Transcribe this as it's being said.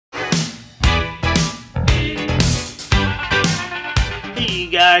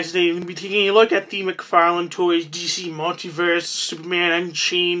guys, today we're going to be taking a look at the McFarlane Toys DC Multiverse Superman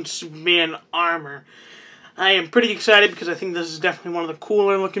Unchained Superman Armor. I am pretty excited because I think this is definitely one of the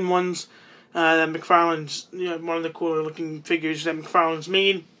cooler looking ones that McFarlane's, one of the cooler looking figures that McFarlane's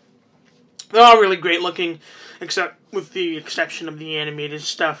made. They're all really great looking, except with the exception of the animated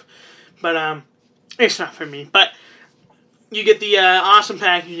stuff. But it's not for me. But you get the awesome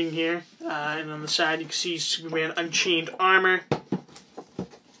packaging here, and on the side you can see Superman Unchained Armor.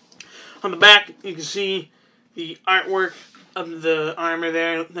 On the back, you can see the artwork of the armor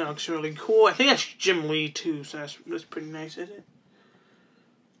there. That looks really cool. I think that's Jim Lee, too, so that's pretty nice, isn't it?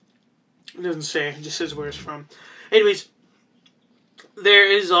 It doesn't say. It just says where it's from. Anyways,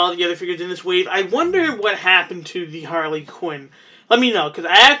 there is all the other figures in this wave. I wonder what happened to the Harley Quinn. Let me know, because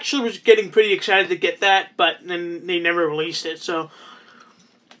I actually was getting pretty excited to get that, but then they never released it, so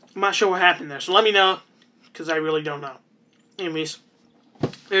I'm not sure what happened there. So let me know, because I really don't know. Anyways,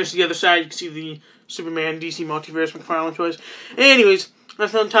 there's the other side. You can see the Superman DC Multiverse McFarlane Toys. Anyways,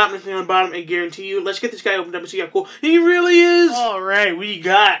 nothing on top, nothing on the bottom, I guarantee you. Let's get this guy opened up and see how cool he really is. Alright, we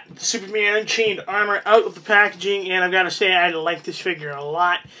got the Superman Unchained Armor out of the packaging, and I've got to say, I like this figure a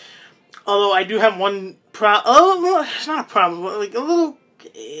lot. Although I do have one problem. Oh, well, it's not a problem, but like a little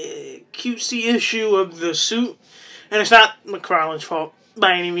cutesy issue of the suit. And it's not McFarlane's fault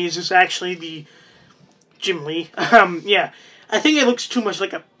by any means. It's actually the Jim Lee. Yeah. I think it looks too much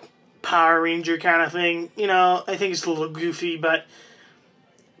like a Power Ranger kind of thing. You know, I think it's a little goofy, but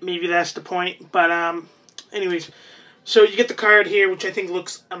maybe that's the point. But, anyways, so you get the card here, which I think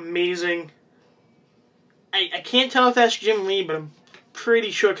looks amazing. I can't tell if that's Jim Lee, but I'm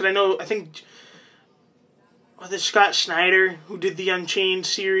pretty sure, because I think, was it Scott Snyder who did the Unchained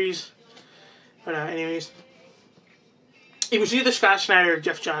series? But, anyways, it was either Scott Snyder or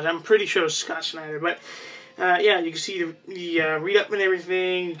Jeff Johns. I'm pretty sure it was Scott Snyder, but yeah, you can see the read-up and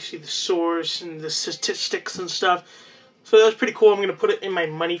everything. You can see the source and the statistics and stuff. So that was pretty cool. I'm going to put it in my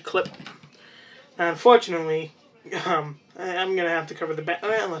money clip. Unfortunately, I'm going to have to cover the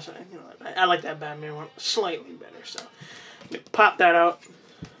Batman. Unless I like that Batman one slightly better. So I'm going to pop that out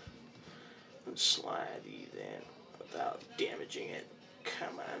and slide these in without damaging it.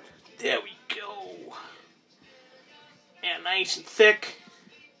 Come on. There we go. And nice and thick.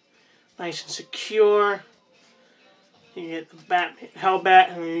 Nice and secure. You get the Batman,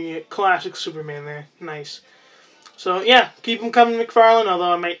 Hellbat, and then you get classic Superman there. Nice. So, yeah, keep them coming, McFarlane,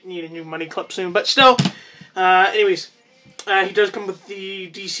 although I might need a new money clip soon. But still, anyways, he does come with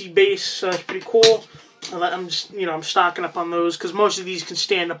the DC base, so that's pretty cool. I'm just, I'm stocking up on those, because most of these can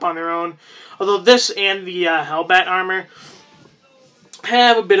stand up on their own. Although this and the Hellbat armor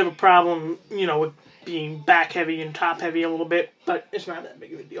have a bit of a problem, with being back-heavy and top-heavy a little bit, but it's not that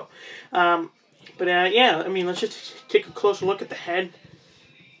big of a deal. But, yeah, I mean, let's just take a closer look at the head.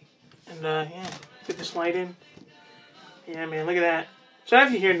 And, yeah, get this light in. Yeah, man, look at that. Sorry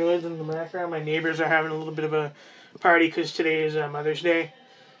if you hear noise in the background. My neighbors are having a little bit of a party because today is Mother's Day.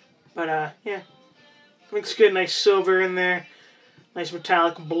 But, yeah, looks good. Nice silver in there. Nice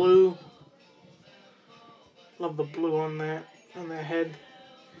metallic blue. Love the blue on that head.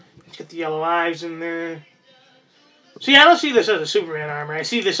 It's got the yellow eyes in there. See, I don't see this as a Superman armor. I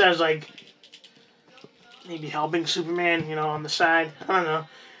see this as, like, maybe helping Superman, on the side. I don't know.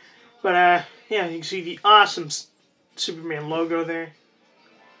 But, yeah, you can see the awesome Superman logo there.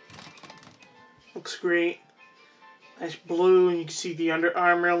 Looks great. Nice blue, and you can see the Under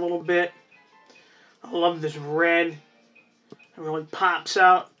Armour a little bit. I love this red. It really pops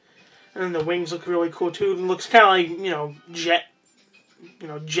out. And then the wings look really cool, too. It looks kind of like,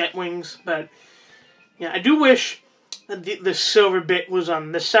 jet wings. But, yeah, I do wish that the silver bit was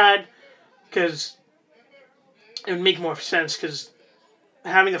on this side, because it would make more sense, because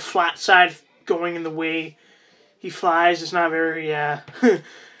having the flat side going in the way he flies is not very,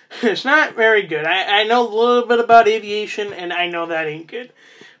 it's not very good. I know a little bit about aviation, and I know that ain't good.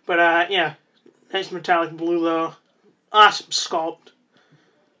 But, yeah, nice metallic blue, though. Awesome sculpt.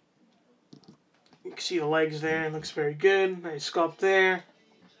 You can see the legs there. It looks very good. Nice sculpt there.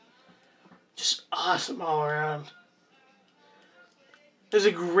 Just awesome all around. It's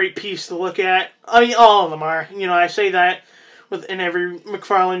a great piece to look at. I mean, all of them are. I say that in every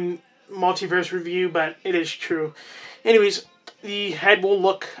McFarlane Multiverse review, but it is true. Anyways, the head will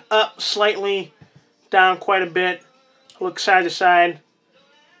look up slightly, down quite a bit, look side to side,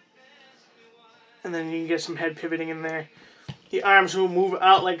 and then you can get some head pivoting in there. The arms will move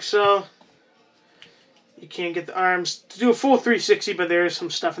out like so. You can't get the arms to do a full 360, but there is some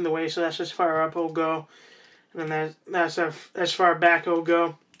stuff in the way, so that's as far up it'll go. And then that's as far back it'll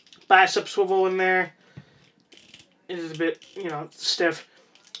go. Bicep swivel in there. It is a bit, stiff.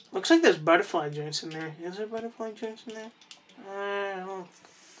 Looks like there's butterfly joints in there. Is there butterfly joints in there? I don't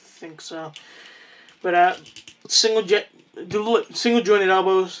think so. But single jointed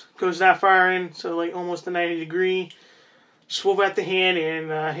elbows, goes that far in, so like almost a 90-degree. Swivel at the hand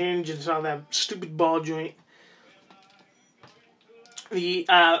and hinge and on that stupid ball joint. The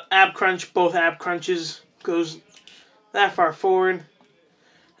ab crunch, both ab crunches, goes that far forward,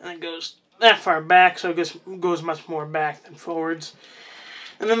 and then goes that far back, so it goes much more back than forwards.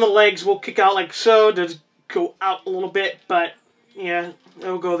 And then the legs will kick out like so, does go out a little bit, but yeah,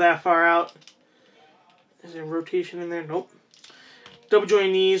 it'll go that far out. Is there rotation in there? Nope. Double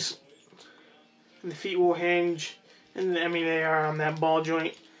joint knees, and the feet will hinge, and I mean they are on that ball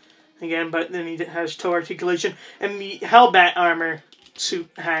joint again, but then he has toe articulation, and the Hellbat armor suit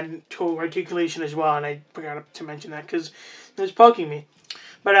had toe articulation as well, and I forgot to mention that because it was poking me.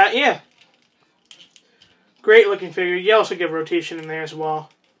 But yeah, great looking figure. You also get rotation in there as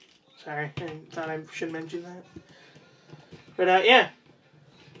well. Sorry, I thought I should mention that. But yeah,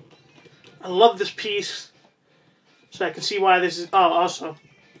 I love this piece. So I can see why this is. Oh, also,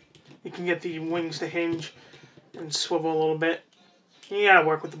 you can get the wings to hinge and swivel a little bit. You gotta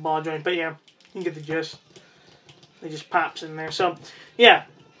work with the ball joint, but yeah, you can get the gist. It just pops in there. So yeah,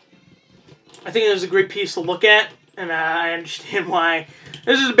 I think it was a great piece to look at, and I understand why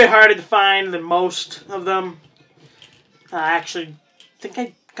this is a bit harder to find than most of them. I actually think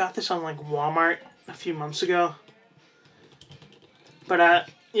I got this on like Walmart a few months ago. But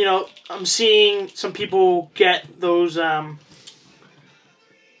you know, I'm seeing some people get those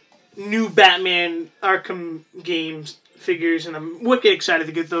new Batman Arkham games figures, and I'm wicked excited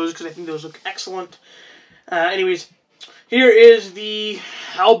to get those because I think those look excellent. Anyways, here is the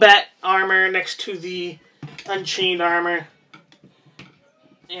Hellbat armor next to the Unchained armor.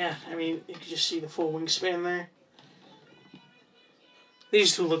 Yeah, I mean, you can just see the full wingspan there.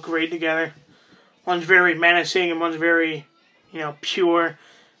 These two look great together. One's very menacing and one's very, you know, pure.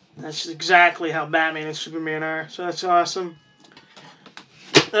 That's exactly how Batman and Superman are, so that's awesome.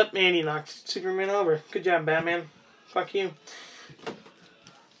 Oh, man, he knocked Superman over. Good job, Batman. Fuck you.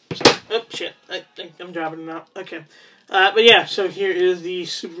 Oh, shit. I'm dropping it out. Okay. But yeah, so here is the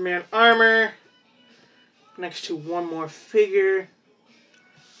Superman armor. Next to one more figure.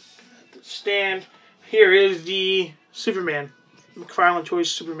 At the stand. Here is the Superman. McFarlane Toys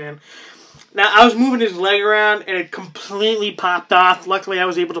Superman. Now, I was moving his leg around, and it completely popped off. Luckily, I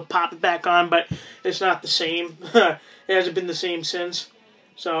was able to pop it back on, but it's not the same. It hasn't been the same since.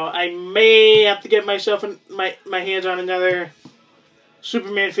 So, I may have to get myself my hands on another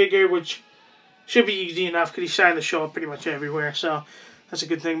Superman figure, which should be easy enough, because he's starting to show up pretty much everywhere. So, that's a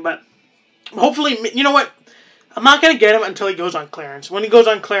good thing. But, hopefully, you know what? I'm not going to get him until he goes on clearance. When he goes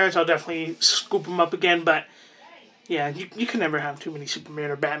on clearance, I'll definitely scoop him up again, but yeah, you can never have too many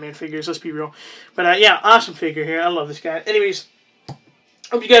Superman or Batman figures, let's be real. But yeah, awesome figure here. I love this guy. Anyways,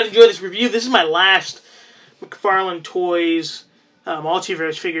 hope you guys enjoyed this review. This is my last McFarlane Toys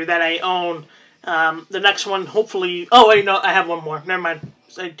Multiverse figure that I own. The next one, hopefully... Oh, wait, no, I have one more. Never mind.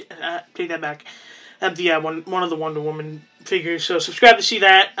 I take that back. I have the one of the Wonder Woman figures, so subscribe to see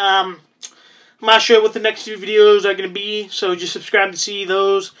that. I'm not sure what the next few videos are going to be, so just subscribe to see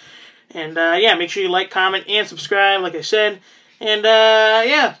those. And, yeah, make sure you like, comment, and subscribe, like I said. And,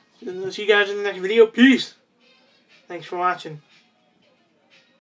 yeah, see you guys in the next video. Peace. Thanks for watching.